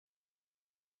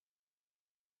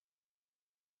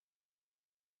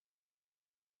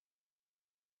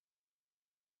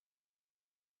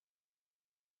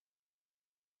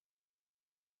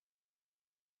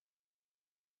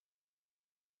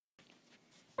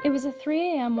It was a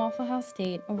 3 a.m. Waffle House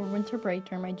date over winter break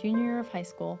during my junior year of high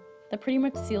school that pretty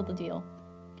much sealed the deal.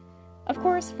 Of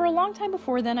course, for a long time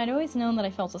before then, I'd always known that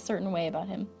I felt a certain way about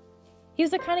him. He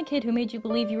was the kind of kid who made you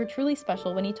believe you were truly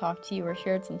special when he talked to you or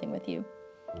shared something with you.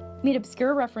 He made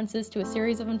obscure references to a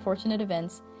series of unfortunate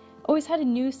events, always had a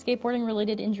new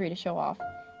skateboarding-related injury to show off,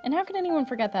 and how could anyone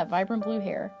forget that vibrant blue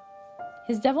hair?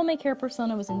 His devil-may-care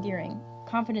persona was endearing,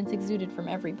 confidence exuded from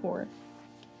every pore.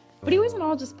 But he wasn't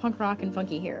all just punk rock and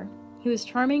funky hair. He was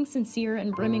charming, sincere,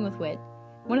 and brimming with wit.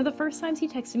 One of the first times he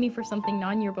texted me for something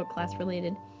non-yearbook class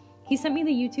related, he sent me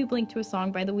the YouTube link to a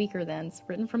song by the Weakerthans,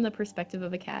 written from the perspective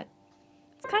of a cat.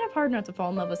 It's kind of hard not to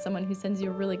fall in love with someone who sends you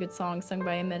a really good song sung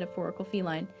by a metaphorical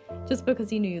feline, just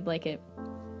because he knew you'd like it.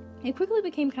 It quickly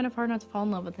became kind of hard not to fall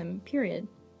in love with him, period.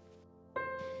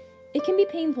 It can be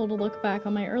painful to look back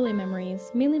on my early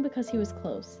memories, mainly because he was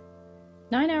close.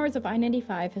 9 hours of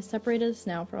I-95 has separated us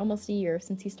now for almost a year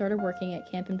since he started working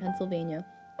at camp in Pennsylvania,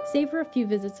 save for a few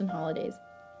visits and holidays.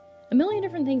 A million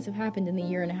different things have happened in the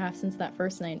year and a half since that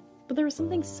first night, but there was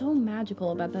something so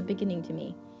magical about that beginning to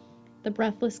me. The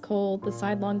breathless cold, the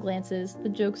sidelong glances, the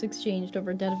jokes exchanged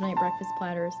over dead-of-night breakfast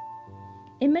platters.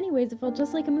 In many ways, it felt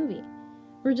just like a movie.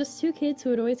 We were just two kids who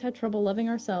had always had trouble loving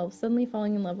ourselves, suddenly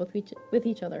falling in love with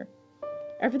each other.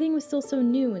 Everything was still so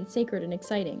new and sacred and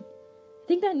exciting. I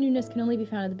think that newness can only be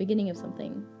found at the beginning of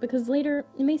something, because later,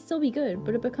 it may still be good,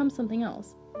 but it becomes something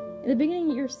else. In the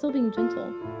beginning, you're still being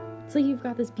gentle. It's like you've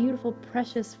got this beautiful,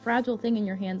 precious, fragile thing in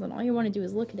your hands and all you want to do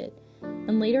is look at it.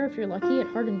 And later, if you're lucky, it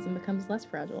hardens and becomes less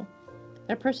fragile.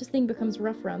 That precious thing becomes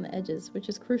rough around the edges, which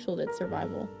is crucial to its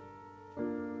survival.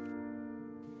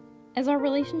 As our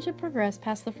relationship progressed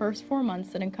past the first 4 months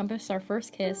that encompassed our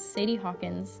first kiss, Sadie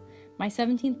Hawkins, my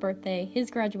 17th birthday,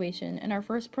 his graduation, and our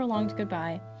first prolonged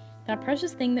goodbye, that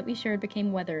precious thing that we shared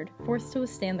became weathered, forced to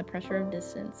withstand the pressure of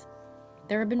distance.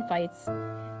 There have been fights,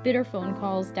 bitter phone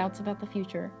calls, doubts about the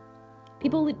future.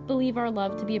 People believe our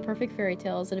love to be a perfect fairy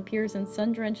tale as it appears in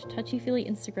sun-drenched, touchy-feely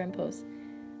Instagram posts.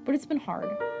 But it's been hard.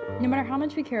 No matter how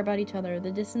much we care about each other,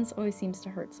 the distance always seems to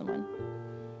hurt someone.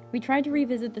 We tried to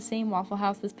revisit the same Waffle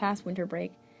House this past winter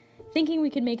break, thinking we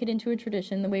could make it into a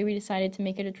tradition the way we decided to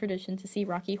make it a tradition to see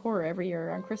Rocky Horror every year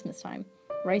around Christmas time,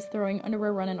 rice throwing,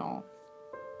 underwear run and all.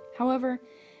 However,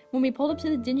 when we pulled up to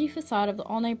the dingy facade of the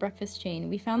all-night breakfast chain,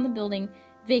 we found the building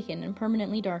vacant and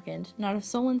permanently darkened, not a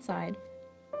soul inside.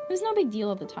 It was no big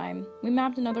deal at the time. We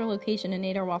mapped another location and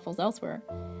ate our waffles elsewhere,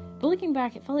 but looking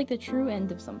back, it felt like the true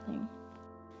end of something.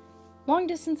 Long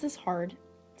distance is hard.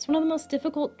 It's one of the most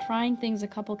difficult, trying things a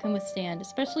couple can withstand,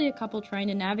 especially a couple trying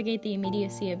to navigate the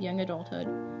immediacy of young adulthood.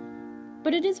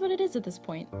 But it is what it is at this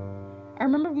point. I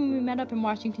remember when we met up in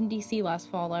Washington, D.C. last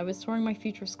fall, I was touring my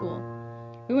future school.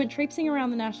 We went traipsing around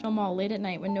the National Mall late at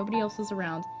night when nobody else was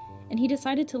around, and he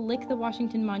decided to lick the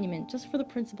Washington Monument just for the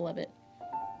principle of it.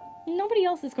 Nobody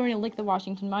else is going to lick the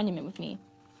Washington Monument with me.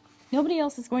 Nobody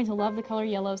else is going to love the color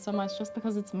yellow so much just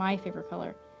because it's my favorite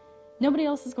color. Nobody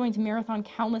else is going to marathon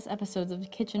countless episodes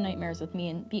of Kitchen Nightmares with me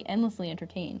and be endlessly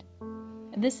entertained.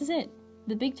 And this is it.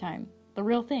 The big time. The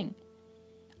real thing.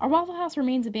 Our Waffle House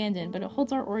remains abandoned, but it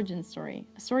holds our origin story.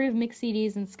 A story of mixed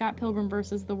CDs and Scott Pilgrim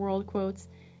versus the World quotes,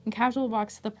 and casual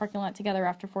walks to the parking lot together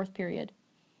after fourth period.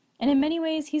 And in many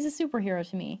ways, he's a superhero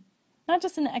to me. Not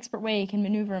just in the expert way he can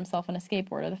maneuver himself on a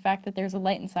skateboard, or the fact that there's a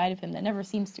light inside of him that never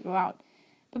seems to go out,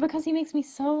 but because he makes me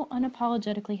so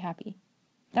unapologetically happy.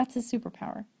 That's his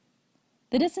superpower.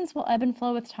 The distance will ebb and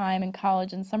flow with time and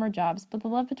college and summer jobs, but the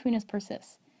love between us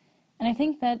persists. And I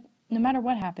think that, no matter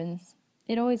what happens,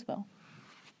 it always will.